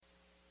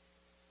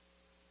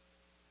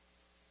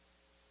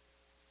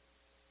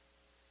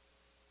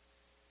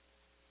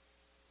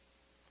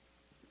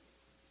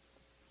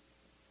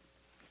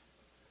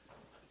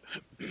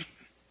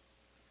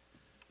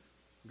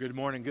Good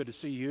morning. Good to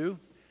see you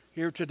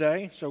here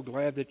today. So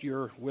glad that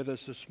you're with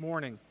us this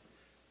morning.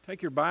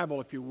 Take your Bible,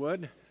 if you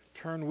would.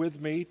 Turn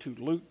with me to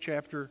Luke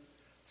chapter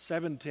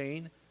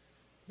 17,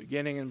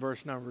 beginning in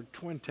verse number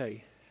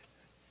 20.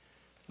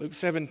 Luke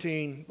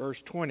 17,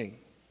 verse 20.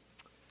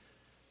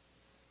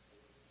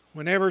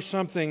 Whenever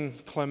something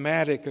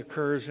climatic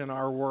occurs in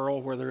our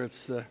world, whether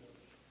it's the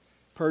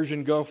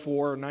Persian Gulf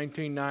War in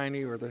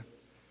 1990 or the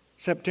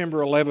September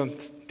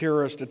 11th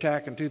terrorist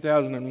attack in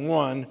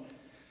 2001,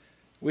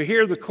 we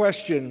hear the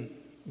question,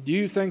 do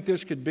you think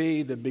this could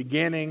be the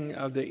beginning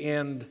of the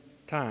end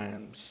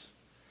times?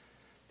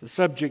 The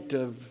subject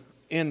of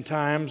end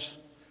times,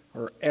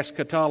 or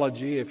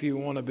eschatology, if you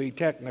want to be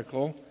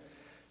technical,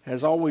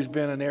 has always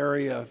been an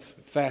area of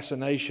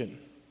fascination.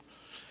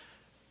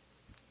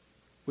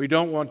 We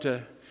don't want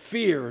to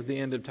fear the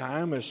end of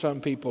time, as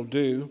some people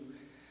do.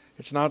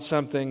 It's not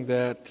something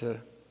that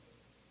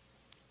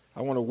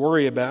I want to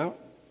worry about.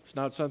 It's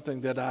not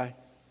something that I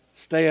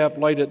stay up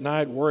late at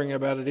night worrying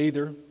about it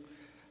either.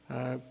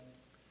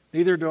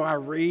 Neither do I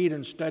read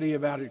and study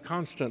about it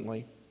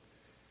constantly.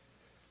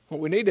 What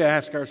we need to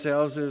ask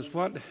ourselves is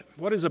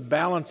what is a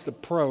balanced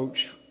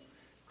approach,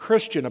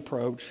 Christian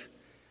approach,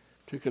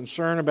 to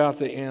concern about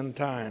the end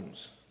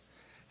times?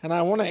 And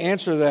I want to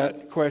answer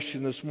that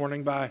question this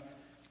morning by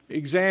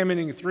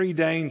examining three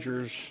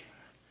dangers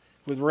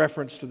with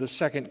reference to the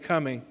second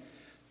coming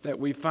that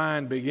we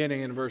find beginning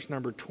in verse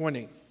number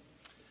 20.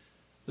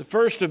 The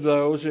first of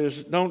those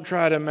is don't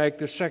try to make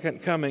the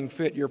second coming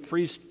fit your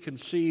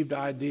preconceived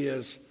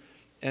ideas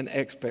and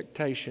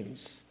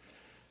expectations.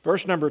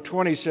 Verse number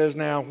 20 says,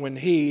 now when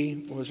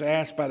he was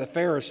asked by the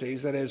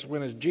Pharisees, that is,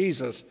 when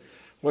Jesus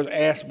was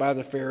asked by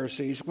the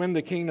Pharisees when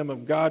the kingdom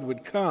of God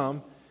would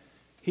come,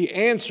 he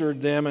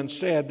answered them and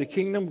said, the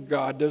kingdom of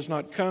God does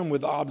not come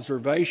with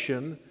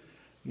observation,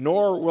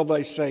 nor will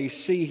they say,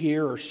 see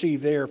here or see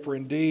there, for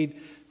indeed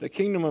the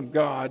kingdom of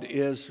God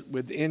is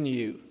within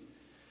you.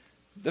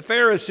 The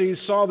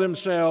Pharisees saw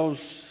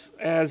themselves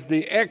as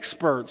the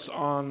experts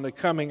on the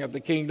coming of the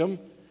kingdom.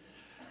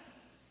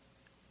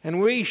 And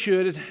we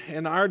should,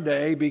 in our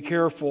day, be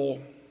careful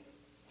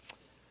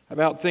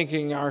about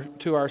thinking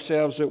to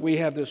ourselves that we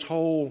have this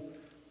whole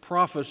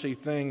prophecy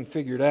thing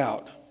figured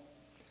out.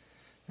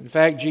 In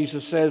fact,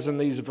 Jesus says in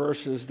these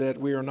verses that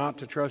we are not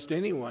to trust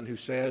anyone who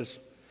says,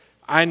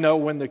 I know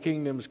when the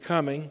kingdom's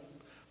coming,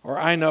 or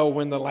I know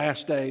when the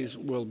last days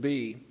will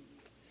be.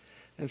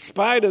 In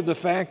spite of the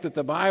fact that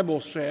the Bible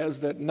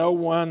says that no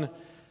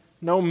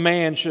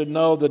man should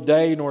know the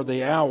day nor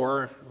the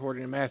hour,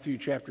 according to Matthew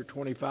chapter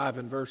 25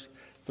 and verse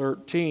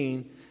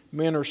 13,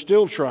 men are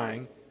still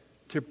trying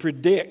to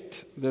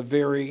predict the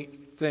very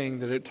thing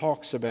that it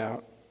talks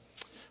about.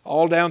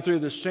 All down through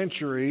the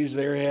centuries,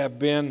 there have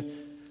been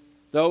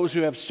those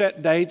who have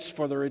set dates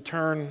for the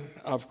return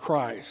of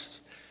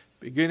Christ.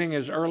 Beginning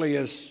as early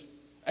as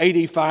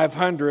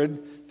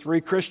 8500,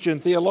 three Christian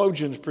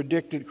theologians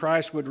predicted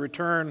Christ would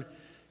return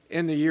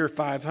in the year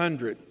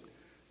 500.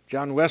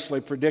 John Wesley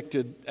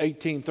predicted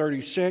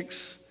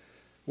 1836.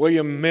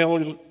 William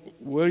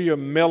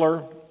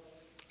Miller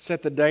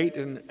set the date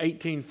in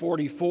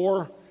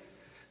 1844.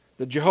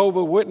 The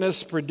Jehovah's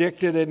Witnesses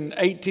predicted in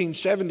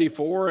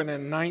 1874 and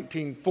in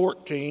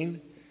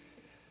 1914.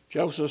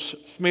 Joseph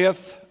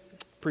Smith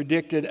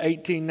predicted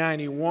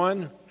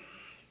 1891.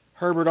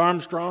 Herbert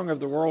Armstrong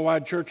of the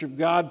Worldwide Church of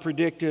God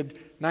predicted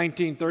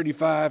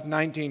 1935,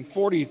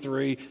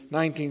 1943,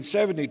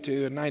 1972,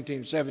 and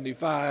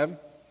 1975.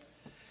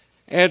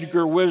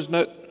 Edgar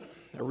Wisnett,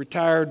 a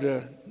retired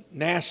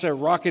NASA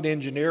rocket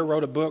engineer,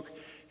 wrote a book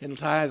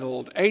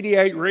entitled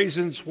 88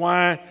 Reasons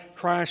Why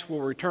Christ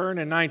Will Return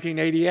in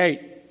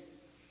 1988.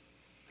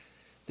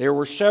 There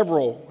were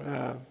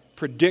several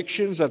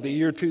predictions of the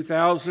year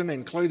 2000,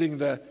 including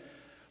the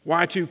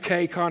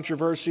Y2K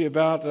controversy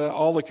about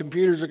all the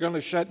computers are going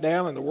to shut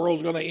down and the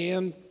world's going to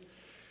end.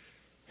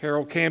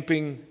 Harold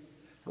Camping,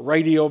 a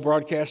radio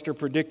broadcaster,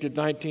 predicted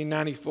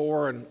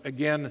 1994, and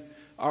again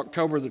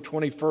October the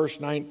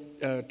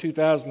 21st,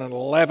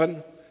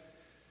 2011.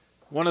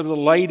 One of the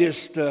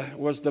latest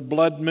was the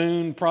blood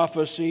moon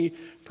prophecy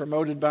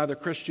promoted by the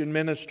Christian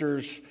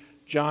ministers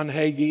John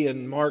Hagee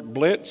and Mark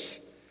Blitz.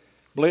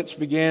 Blitz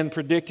began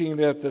predicting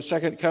that the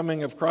second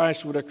coming of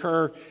Christ would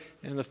occur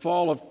in the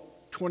fall of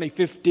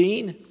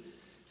 2015.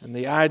 And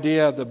the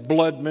idea of the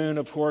blood moon,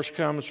 of course,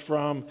 comes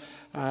from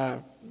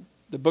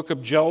the book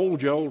of Joel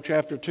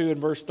chapter 2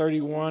 and verse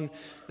 31,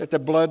 that the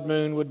blood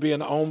moon would be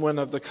an omen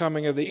of the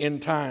coming of the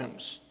end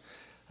times.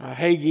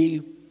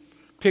 Hagee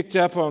picked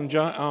up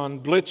on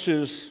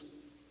Blitz's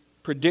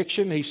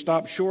prediction. He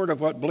stopped short of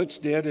what Blitz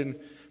did in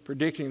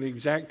predicting the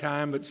exact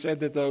time, but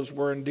said that those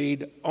were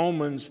indeed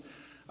omens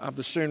of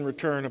the soon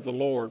return of the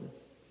Lord.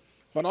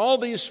 What all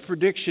these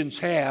predictions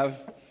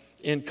have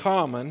in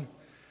common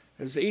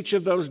is each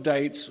of those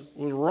dates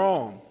was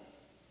wrong.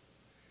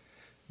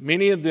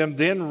 Many of them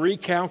then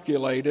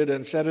recalculated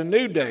and set a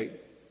new date,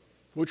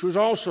 which was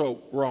also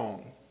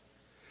wrong.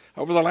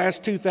 Over the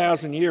last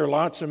 2,000 years,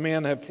 lots of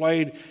men have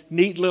played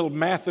neat little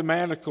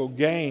mathematical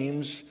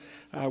games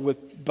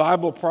with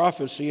Bible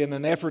prophecy in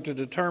an effort to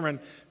determine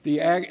the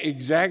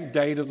exact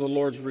date of the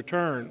Lord's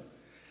return.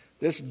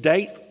 This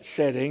date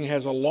setting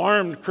has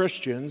alarmed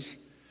Christians,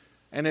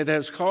 and it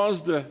has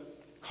caused the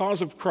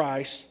cause of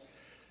Christ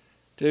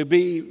to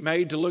be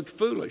made to look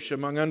foolish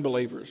among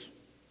unbelievers.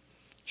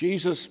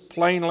 Jesus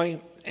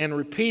plainly and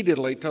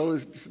repeatedly told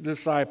his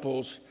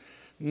disciples,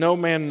 "No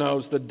man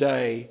knows the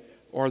day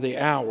or the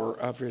hour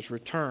of his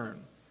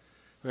return."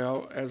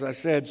 Well, as I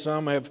said,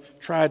 some have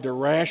tried to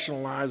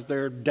rationalize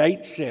their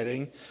date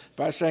setting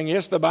by saying,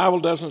 yes, the Bible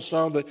doesn't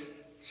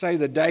say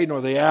the day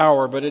nor the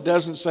hour, but it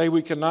doesn't say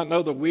we cannot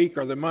know the week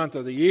or the month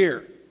or the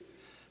year.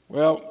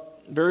 Well,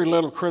 very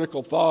little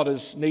critical thought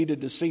is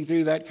needed to see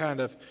through that kind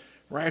of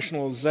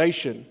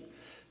rationalization.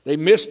 They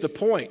miss the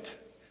point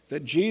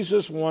that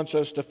Jesus wants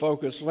us to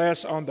focus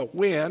less on the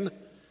when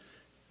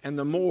and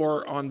the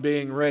more on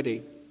being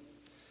ready.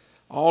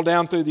 All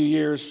down through the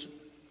years,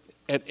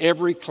 at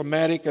every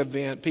climatic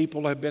event,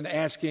 people have been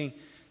asking,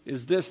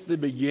 is this the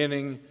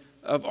beginning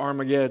of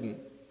Armageddon?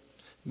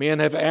 Men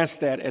have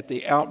asked that at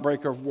the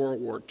outbreak of World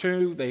War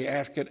II. They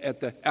ask it at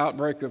the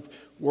outbreak of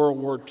World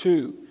War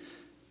II.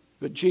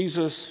 But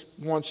Jesus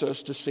wants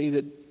us to see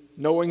that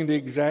knowing the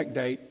exact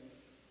date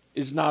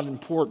is not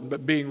important,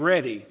 but being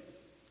ready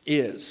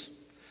is.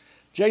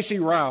 J.C.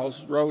 Ryle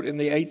wrote in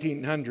the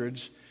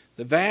 1800s,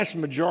 "The vast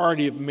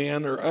majority of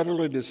men are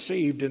utterly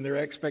deceived in their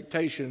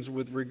expectations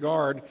with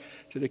regard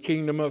to the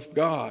kingdom of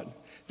God.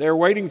 They are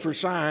waiting for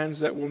signs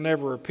that will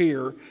never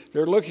appear.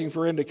 They're looking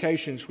for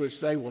indications which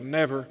they will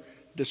never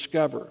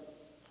discover."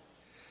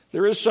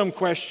 There is some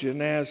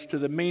question as to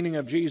the meaning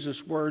of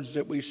Jesus' words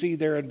that we see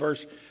there in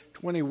verse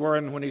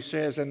 21 when he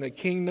says, "And the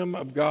kingdom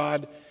of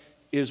God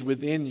is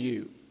within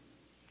you."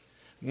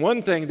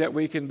 One thing that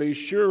we can be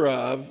sure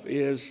of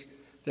is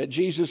that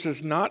Jesus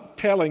is not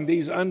telling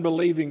these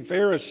unbelieving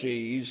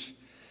Pharisees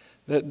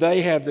that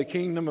they have the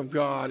kingdom of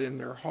God in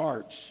their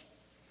hearts.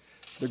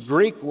 The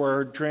Greek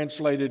word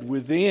translated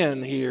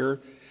within here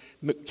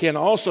can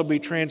also be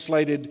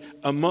translated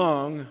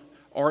among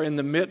or in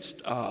the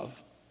midst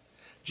of.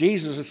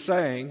 Jesus is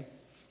saying,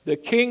 the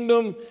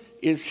kingdom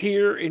is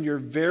here in your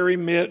very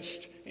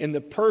midst in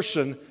the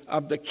person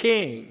of the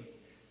king,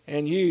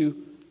 and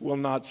you will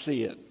not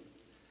see it.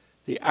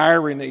 The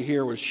irony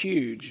here was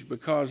huge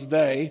because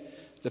they,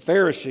 the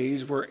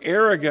Pharisees, were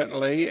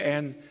arrogantly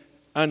and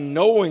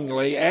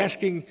unknowingly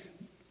asking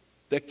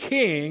the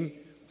king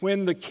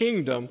when the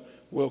kingdom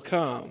will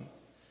come.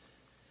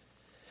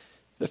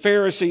 The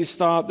Pharisees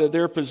thought that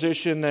their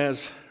position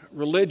as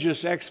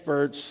religious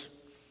experts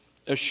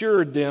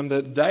assured them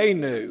that they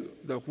knew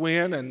the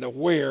when and the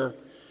where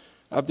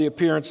of the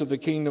appearance of the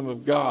kingdom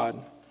of God.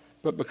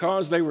 But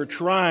because they were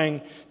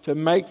trying to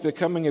make the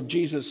coming of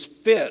Jesus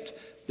fit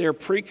their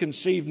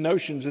preconceived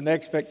notions and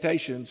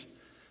expectations,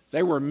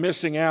 they were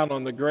missing out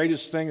on the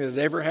greatest thing that had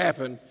ever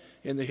happened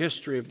in the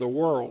history of the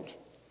world.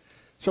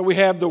 So we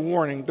have the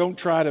warning, don't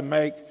try to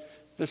make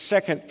the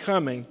second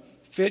coming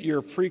fit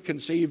your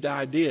preconceived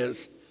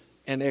ideas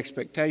and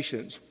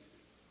expectations.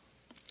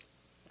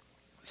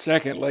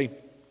 Secondly,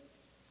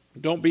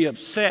 don't be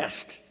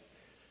obsessed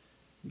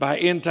by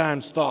end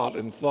times thought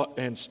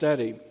and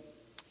study.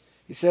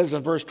 He says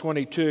in verse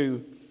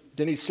 22,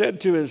 "Then he said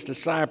to his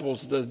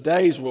disciples, the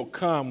days will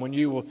come when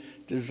you will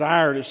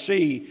desire to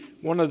see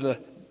one of the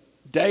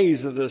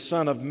days of the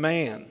Son of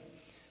Man,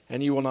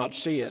 and you will not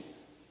see it.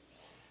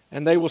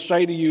 And they will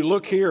say to you,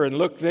 look here and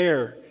look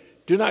there.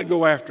 Do not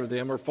go after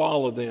them or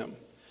follow them.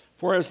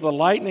 For as the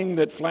lightning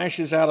that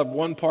flashes out of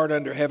one part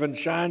under heaven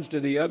shines to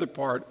the other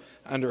part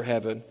under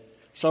heaven,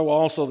 so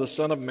also the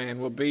Son of Man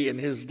will be in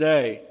his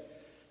day.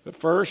 But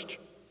first,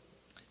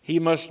 he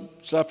must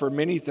suffer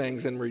many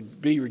things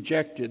and be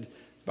rejected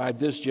by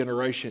this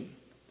generation."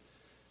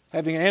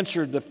 Having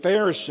answered the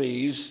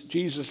Pharisees,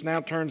 Jesus now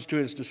turns to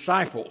his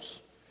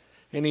disciples,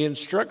 and he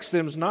instructs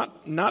them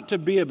not to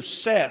be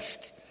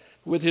obsessed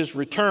with his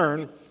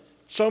return,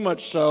 so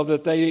much so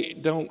that they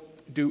don't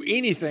do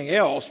anything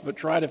else but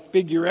try to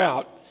figure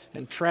out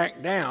and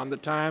track down the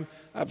time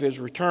of his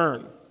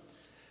return.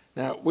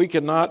 Now, we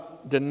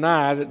cannot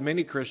deny that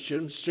many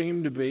Christians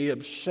seem to be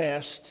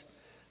obsessed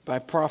by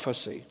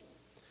prophecy.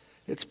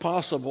 It's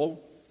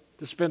possible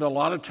to spend a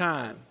lot of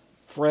time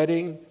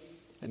fretting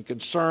and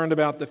concerned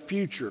about the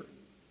future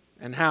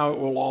and how it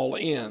will all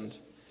end.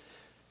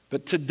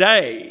 But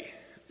today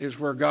is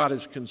where God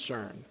is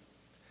concerned.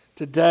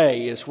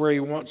 Today is where he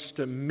wants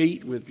to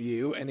meet with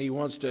you and he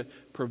wants to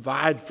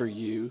provide for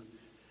you.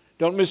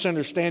 Don't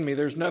misunderstand me.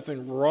 There's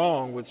nothing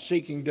wrong with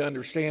seeking to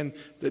understand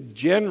the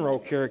general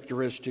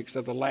characteristics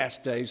of the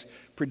last days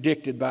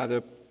predicted by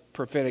the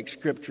prophetic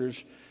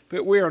scriptures,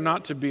 but we are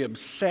not to be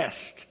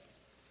obsessed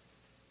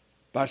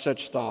by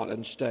such thought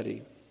and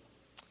study.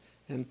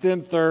 And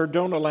then third,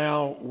 don't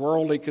allow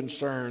worldly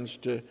concerns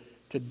to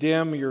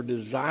dim your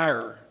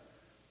desire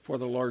for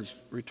the Lord's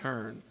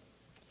return.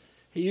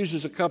 He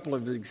uses a couple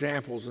of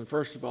examples, and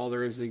first of all,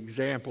 there is the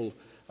example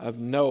of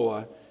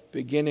Noah,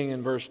 beginning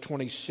in verse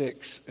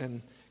 26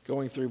 and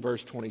going through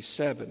verse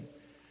 27.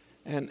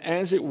 "And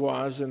as it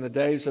was in the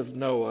days of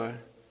Noah,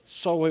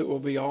 so it will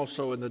be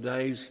also in the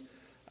days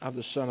of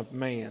the Son of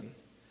Man.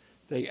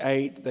 They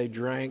ate, they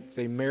drank,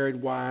 they married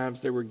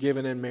wives, they were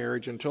given in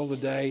marriage until the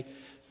day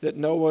that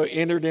Noah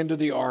entered into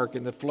the ark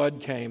and the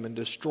flood came and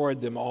destroyed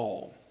them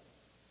all.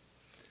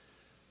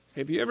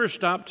 Have you ever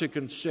stopped to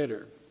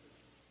consider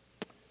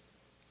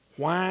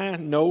why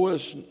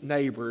Noah's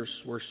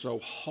neighbors were so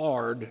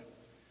hard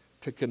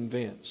to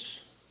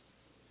convince?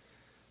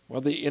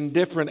 Well, the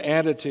indifferent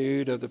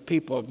attitude of the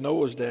people of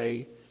Noah's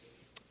day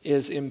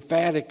is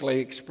emphatically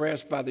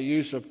expressed by the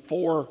use of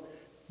 4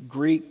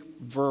 Greek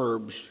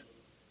verbs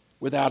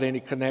without any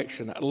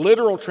connection. A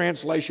literal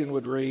translation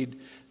would read,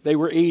 they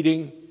were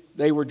eating,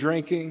 they were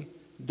drinking,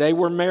 they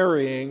were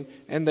marrying,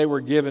 and they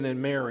were given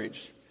in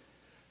marriage.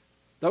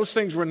 Those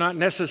things were not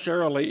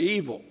necessarily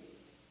evil.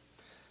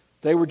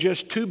 They were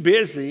just too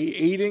busy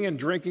eating and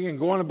drinking and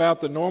going about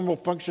the normal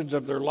functions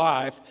of their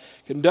life,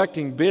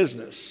 conducting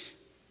business.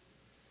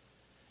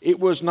 It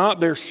was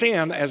not their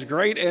sin, as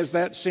great as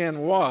that sin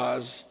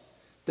was,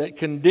 that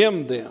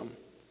condemned them.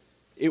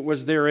 It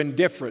was their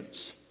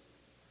indifference.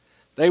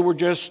 They were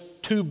just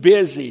too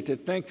busy to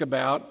think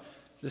about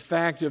the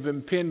fact of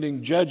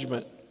impending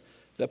judgment.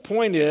 The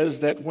point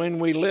is that when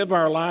we live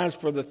our lives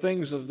for the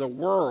things of the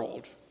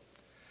world,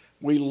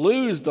 we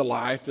lose the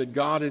life that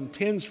God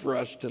intends for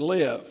us to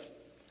live.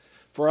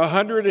 For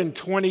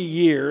 120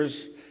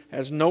 years,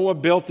 as Noah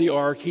built the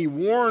ark, he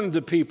warned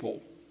the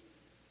people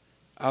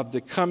of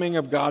the coming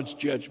of God's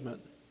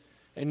judgment.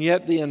 And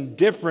yet the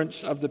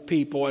indifference of the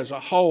people as a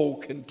whole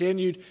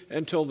continued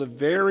until the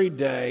very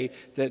day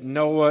that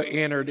Noah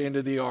entered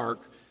into the ark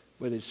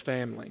with his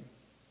family.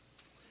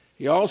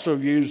 He also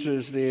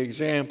uses the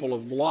example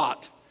of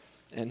Lot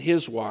and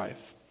his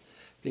wife.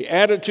 The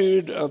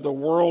attitude of the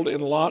world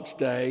in Lot's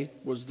day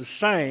was the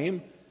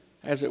same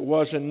as it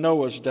was in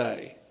Noah's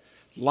day.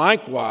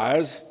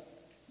 Likewise,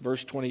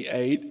 verse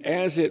 28,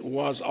 as it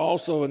was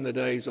also in the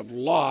days of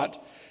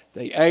Lot,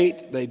 they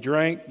ate, they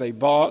drank, they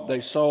bought, they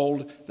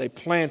sold, they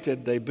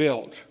planted, they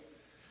built.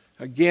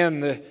 Again,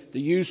 the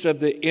use of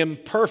the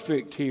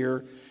imperfect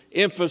here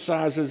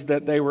emphasizes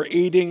that they were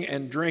eating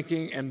and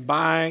drinking and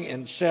buying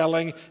and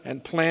selling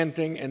and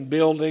planting and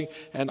building,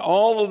 and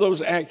all of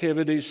those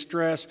activities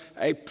stress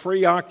a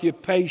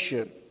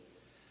preoccupation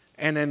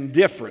and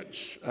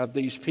indifference of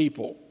these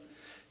people.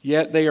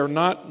 Yet they are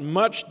not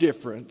much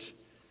different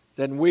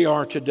than we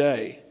are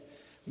today.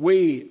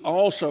 We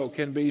also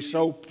can be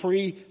so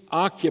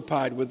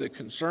preoccupied with the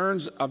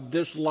concerns of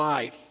this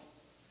life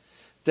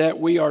that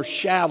we are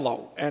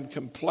shallow and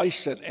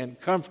complacent and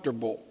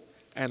comfortable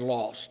and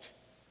lost.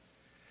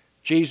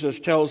 Jesus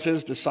tells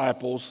his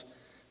disciples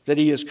that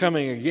he is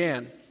coming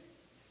again,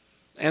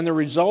 and the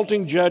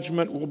resulting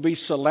judgment will be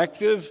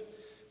selective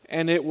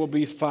and it will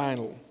be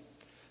final.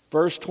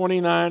 Verse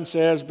 29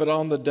 says, "But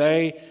on the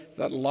day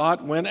that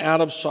Lot went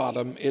out of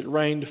Sodom, it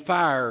rained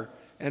fire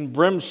and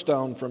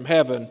brimstone from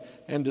heaven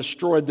and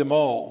destroyed them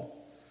all.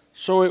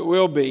 So it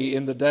will be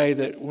in the day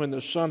that when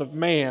the Son of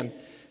Man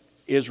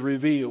is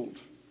revealed."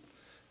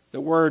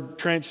 The word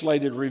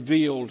translated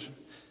revealed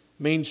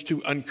means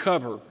to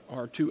uncover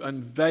or to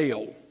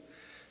unveil.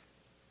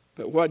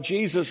 But what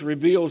Jesus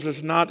reveals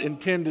is not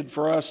intended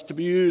for us to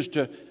be used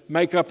to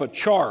make up a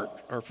chart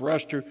or for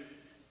us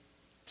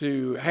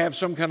to have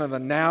some kind of a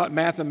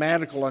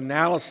mathematical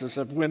analysis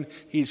of when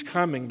he's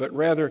coming, but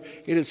rather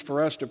it is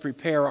for us to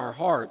prepare our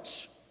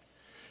hearts.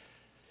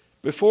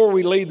 Before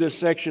we leave this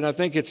section, I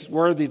think it's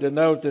worthy to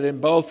note that in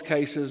both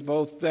cases,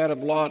 both that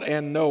of Lot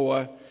and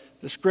Noah,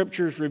 the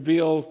Scriptures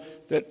reveal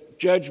that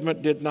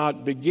judgment did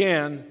not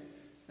begin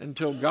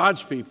until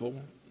God's people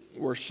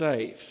were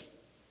saved.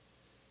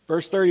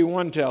 Verse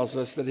 31 tells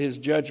us that his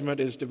judgment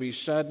is to be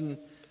sudden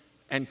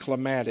and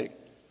climatic.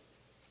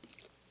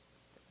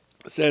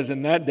 It says,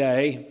 "In that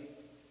day,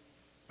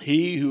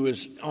 he who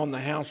is on the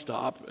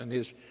housetop and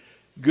his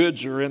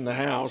goods are in the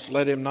house,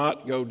 let him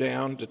not go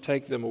down to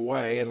take them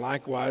away, and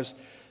likewise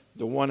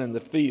the one in the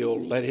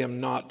field, let him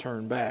not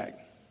turn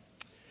back."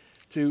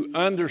 To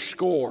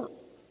underscore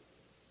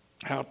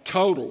how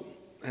total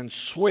and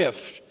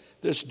swift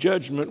this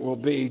judgment will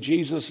be,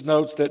 Jesus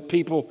notes that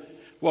people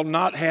will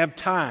not have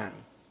time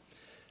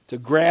to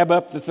grab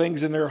up the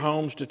things in their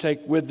homes to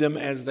take with them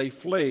as they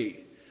flee,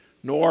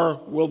 nor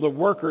will the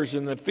workers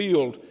in the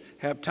field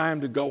have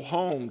time to go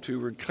home to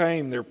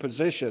reclaim their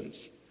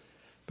positions.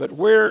 But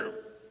where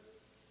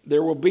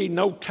there will be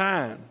no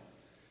time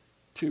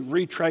to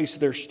retrace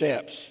their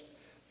steps,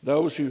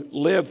 those who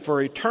live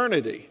for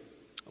eternity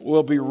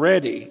will be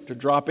ready to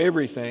drop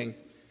everything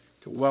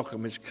to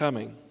welcome his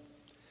coming.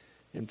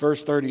 In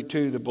verse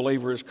 32, the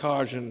believer is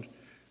cautioned,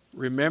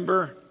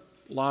 remember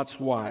Lot's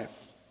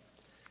wife.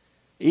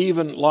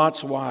 Even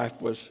Lot's wife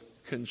was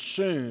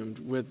consumed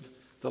with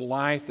the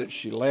life that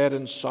she led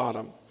in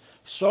Sodom.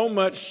 So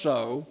much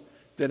so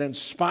that in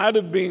spite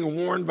of being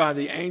warned by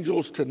the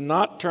angels to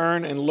not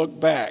turn and look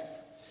back,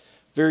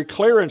 very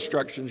clear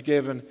instructions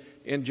given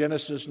in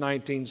Genesis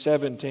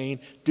 19:17,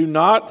 do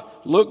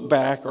not look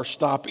back or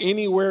stop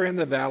anywhere in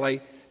the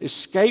valley,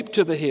 escape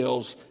to the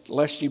hills,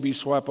 lest you be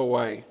swept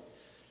away.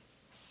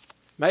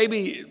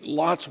 Maybe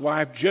Lot's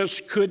wife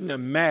just couldn't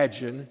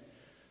imagine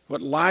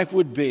what life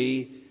would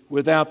be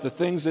without the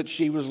things that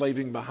she was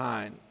leaving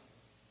behind.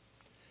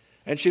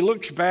 And she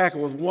looks back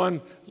with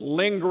one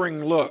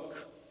lingering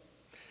look.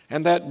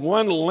 And that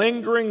one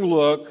lingering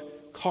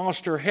look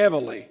cost her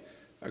heavily,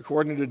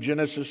 according to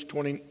Genesis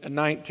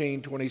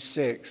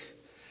 19:26.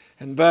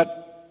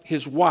 But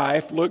his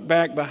wife looked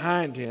back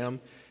behind him,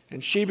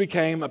 and she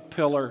became a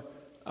pillar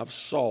of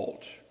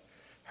salt.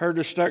 Her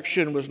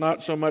destruction was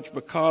not so much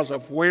because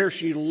of where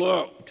she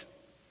looked,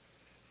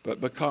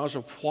 but because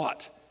of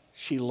what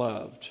she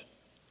loved.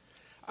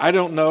 I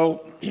don't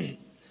know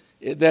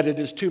that it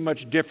is too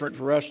much different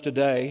for us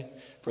today,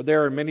 for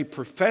there are many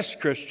professed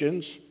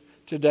Christians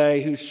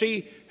today who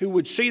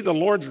would see the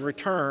Lord's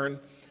return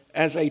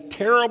as a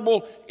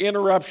terrible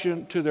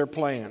interruption to their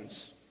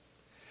plans.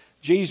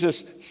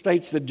 Jesus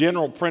states the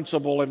general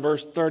principle in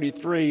verse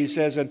 33. He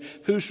says, "And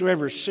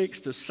whosoever seeks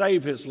to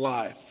save his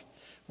life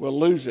will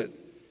lose it,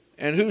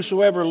 and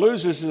whosoever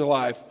loses his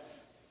life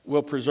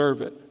will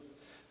preserve it."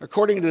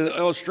 According to the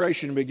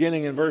illustration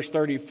beginning in verse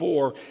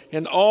 34,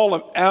 in all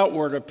of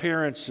outward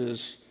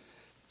appearances,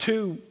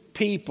 two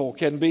people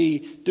can be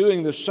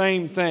doing the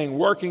same thing,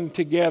 working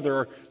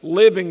together,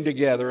 living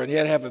together, and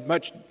yet have a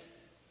much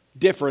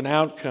different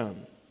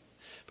outcome.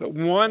 But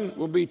one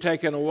will be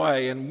taken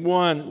away and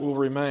one will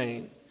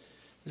remain.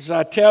 As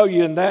I tell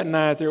you, in that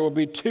night there will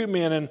be two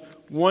men in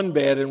one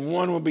bed, and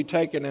one will be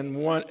taken and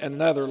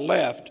another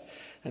left.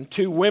 And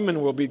two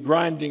women will be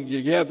grinding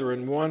together,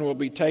 and one will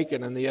be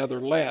taken and the other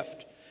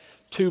left.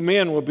 Two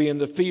men will be in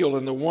the field,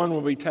 and the one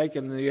will be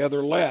taken and the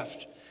other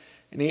left.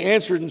 And he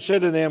answered and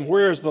said to them,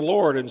 "Where is the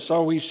Lord?" And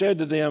so he said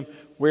to them,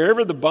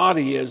 "Wherever the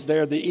body is,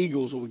 there the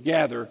eagles will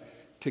gather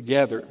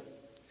together."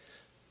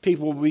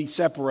 People will be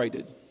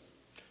separated.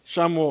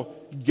 Some will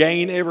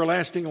gain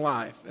everlasting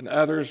life, and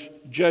others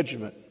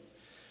judgment.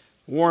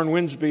 Warren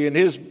Winsby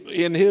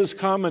in his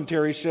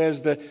commentary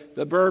says that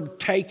the verb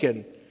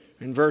taken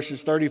in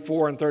verses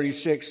 34 and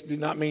 36 do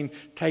not mean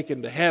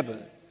taken to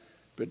heaven,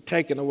 but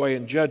taken away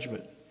in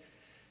judgment.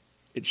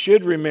 It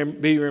should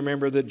be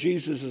remembered that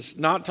Jesus is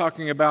not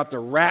talking about the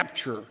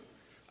rapture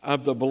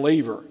of the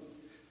believer,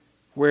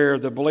 where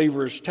the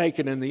believer is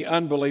taken and the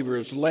unbeliever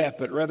is left,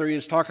 but rather he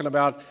is talking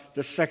about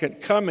the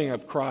second coming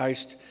of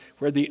Christ,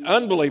 where the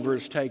unbeliever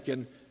is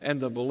taken and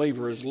the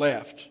believer is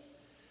left.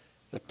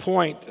 The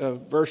point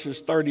of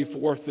verses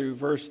 34 through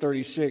verse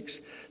 36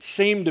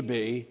 seem to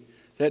be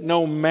that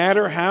no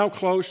matter how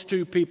close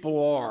two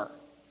people are,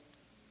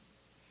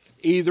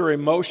 either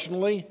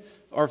emotionally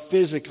or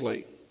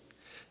physically,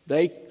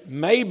 they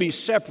may be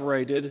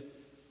separated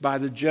by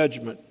the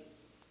judgment.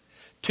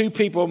 Two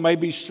people may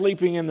be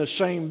sleeping in the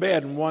same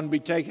bed and one be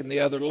taken, the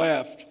other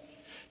left.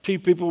 Two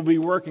people will be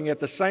working at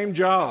the same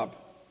job.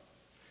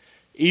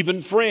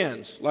 Even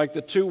friends, like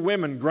the two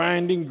women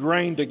grinding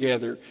grain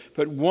together,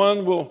 but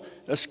one will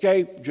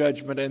escape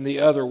judgment and the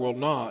other will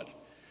not.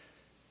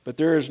 But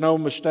there is no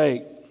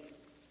mistake,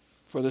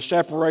 for the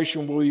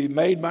separation will be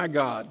made by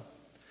God.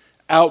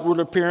 Outward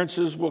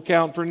appearances will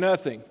count for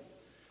nothing,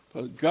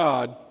 but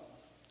God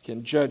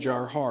can judge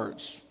our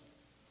hearts.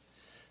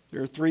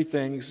 There are three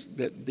things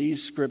that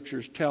these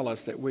scriptures tell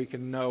us that we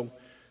can know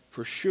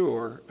for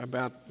sure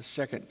about the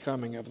second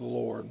coming of the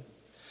Lord.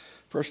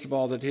 First of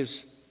all, that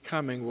his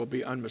coming will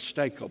be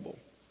unmistakable.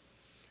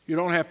 You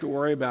don't have to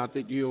worry about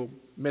that you'll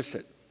miss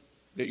it,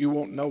 that you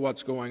won't know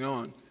what's going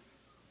on.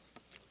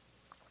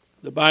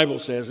 The Bible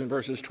says in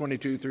verses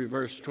 22 through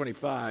verse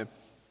 25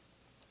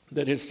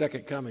 that his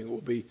second coming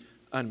will be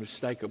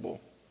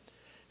unmistakable.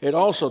 It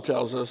also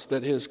tells us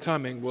that his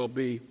coming will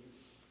be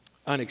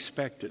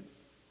unexpected.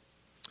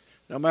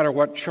 No matter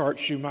what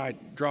charts you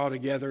might draw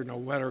together, no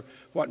matter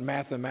what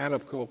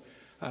mathematical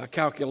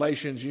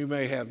calculations you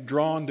may have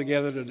drawn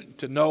together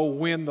to know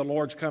when the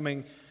Lord's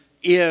coming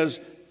is,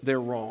 they're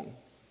wrong.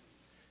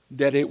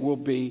 That it will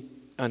be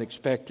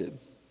unexpected.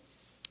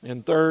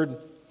 And third,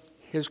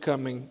 his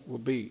coming will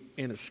be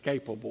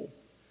inescapable.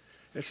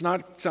 It's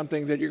not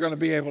something that you're going to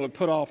be able to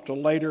put off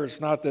till later.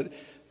 It's not that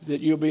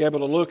you'll be able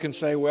to look and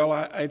say, well,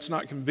 it's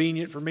not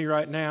convenient for me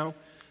right now,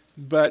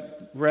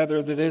 but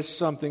rather that it's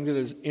something that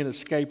is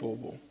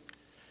inescapable.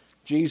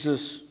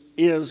 Jesus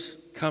is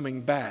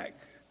coming back.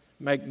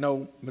 Make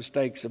no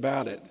mistakes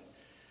about it.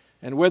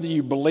 And whether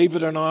you believe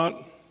it or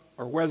not,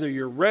 or whether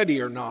you're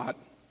ready or not,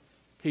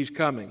 he's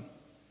coming.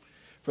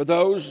 For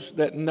those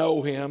that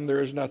know him,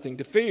 there is nothing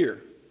to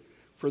fear.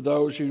 For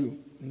those who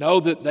know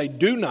that they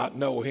do not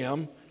know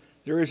him,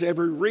 there is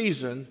every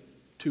reason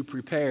to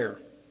prepare.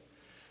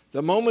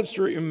 The moments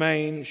that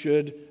remain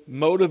should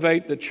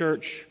motivate the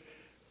church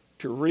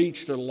to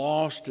reach the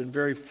lost and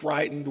very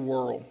frightened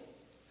world.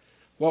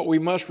 What we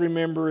must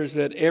remember is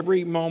that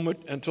every moment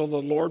until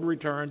the Lord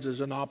returns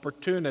is an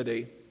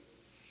opportunity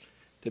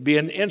to be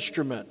an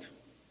instrument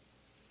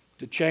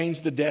to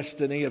change the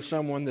destiny of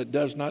someone that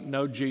does not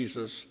know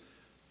Jesus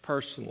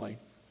personally.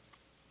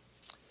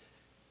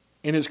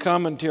 In his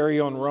commentary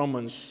on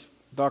Romans,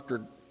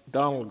 Dr.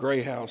 Donald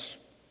Grayhouse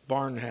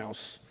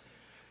Barnhouse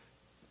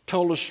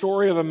told a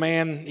story of a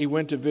man he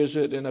went to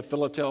visit in a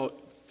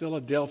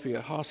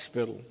Philadelphia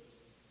hospital.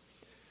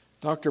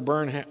 Dr.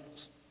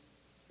 Barnhouse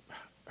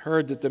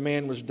heard that the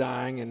man was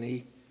dying,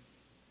 and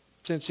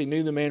since he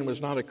knew the man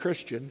was not a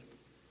Christian,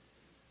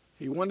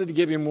 he wanted to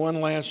give him one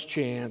last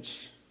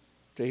chance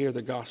to hear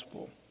the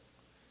gospel.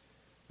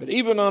 But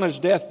even on his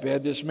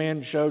deathbed, this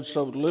man showed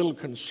so little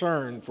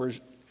concern for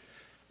his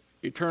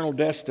eternal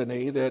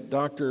destiny that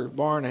Dr.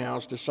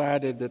 Barnhouse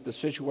decided that the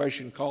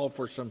situation called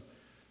for some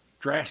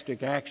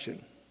drastic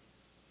action.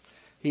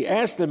 He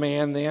asked the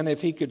man then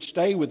if he could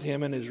stay with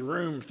him in his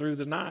room through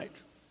the night.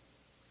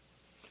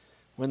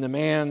 When the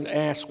man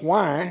asked,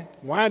 why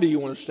do you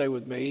want to stay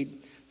with me?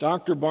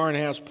 Dr.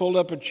 Barnhouse pulled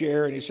up a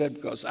chair and he said,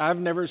 because I've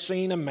never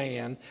seen a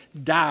man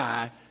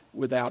die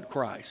without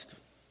Christ.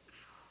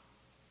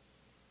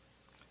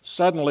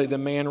 Suddenly the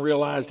man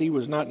realized he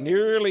was not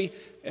nearly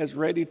as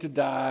ready to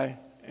die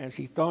as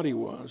he thought he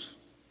was.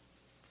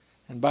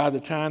 And by the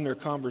time their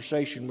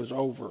conversation was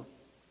over,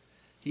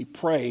 he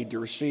prayed to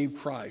receive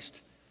Christ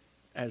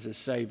as his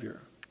Savior.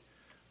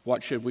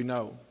 What should we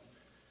know?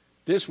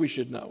 This we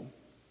should know.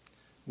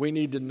 We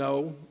need to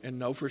know and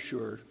know for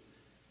sure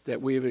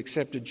that we have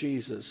accepted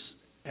Jesus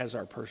as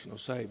our personal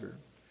Savior.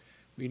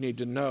 We need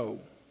to know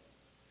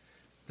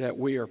that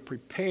we are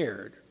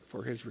prepared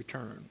for his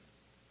return,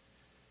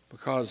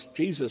 because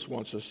Jesus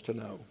wants us to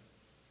know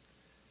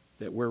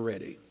that we're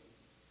ready.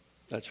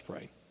 Let's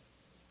pray.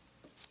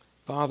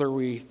 Father,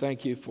 we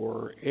thank you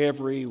for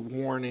every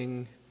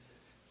warning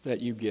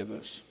that you give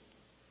us.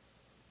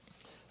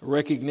 A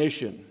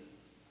recognition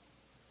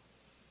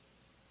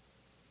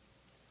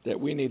that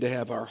we need to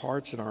have our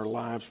hearts and our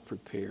lives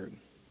prepared.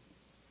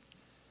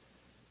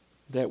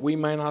 That we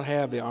may not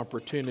have the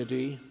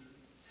opportunity,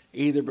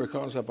 either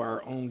because of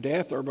our own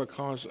death or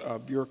because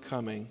of your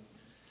coming,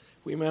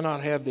 we may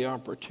not have the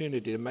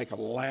opportunity to make a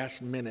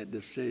last-minute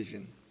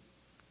decision.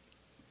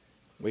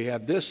 We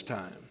have this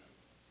time.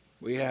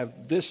 We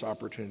have this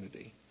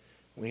opportunity.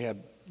 We have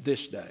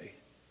this day.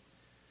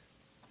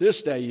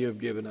 This day you have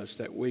given us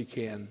that we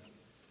can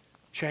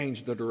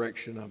change the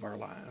direction of our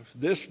lives.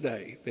 This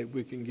day that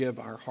we can give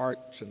our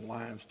hearts and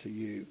lives to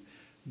you.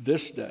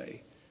 This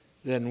day,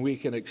 then we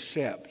can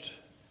accept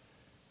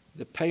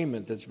the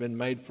payment that's been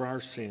made for our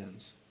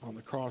sins on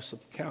the cross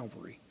of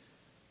Calvary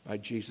by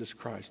Jesus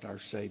Christ, our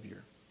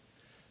Savior.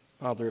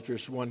 Father, if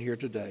there's one here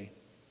today,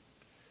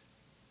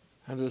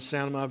 under the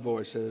sound of my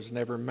voice, that has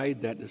never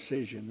made that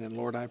decision, then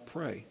Lord, I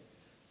pray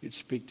you'd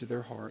speak to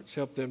their hearts.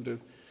 Help them to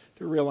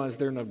realize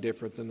they're no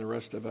different than the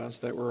rest of us,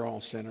 that we're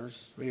all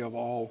sinners. We have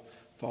all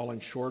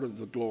fallen short of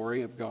the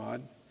glory of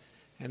God,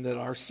 and that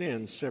our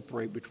sins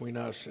separate between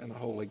us and the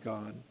holy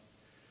God.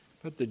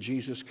 But that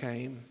Jesus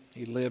came,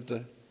 he lived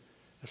a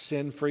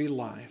sin-free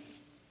life,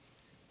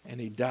 and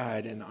he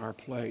died in our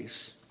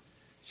place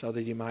so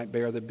that he might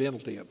bear the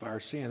penalty of our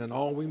sin. And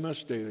all we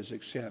must do is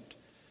accept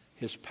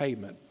his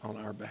payment on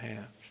our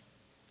behalf.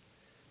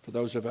 For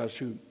those of us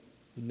who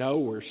know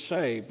we're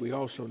saved, we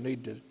also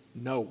need to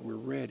know we're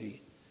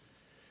ready.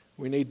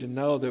 We need to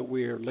know that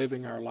we are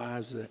living our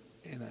lives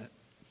in a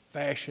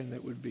fashion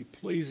that would be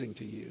pleasing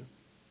to you,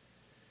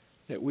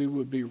 that we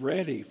would be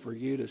ready for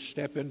you to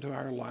step into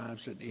our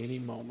lives at any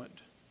moment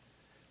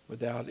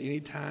without any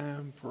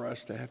time for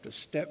us to have to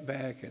step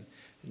back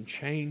and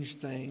change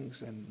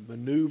things and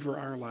maneuver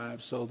our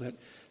lives so that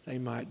they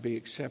might be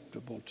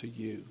acceptable to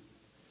you.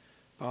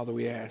 Father,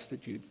 we ask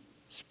that you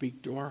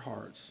speak to our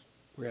hearts.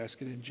 We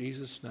ask it in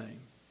Jesus' name.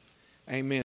 Amen.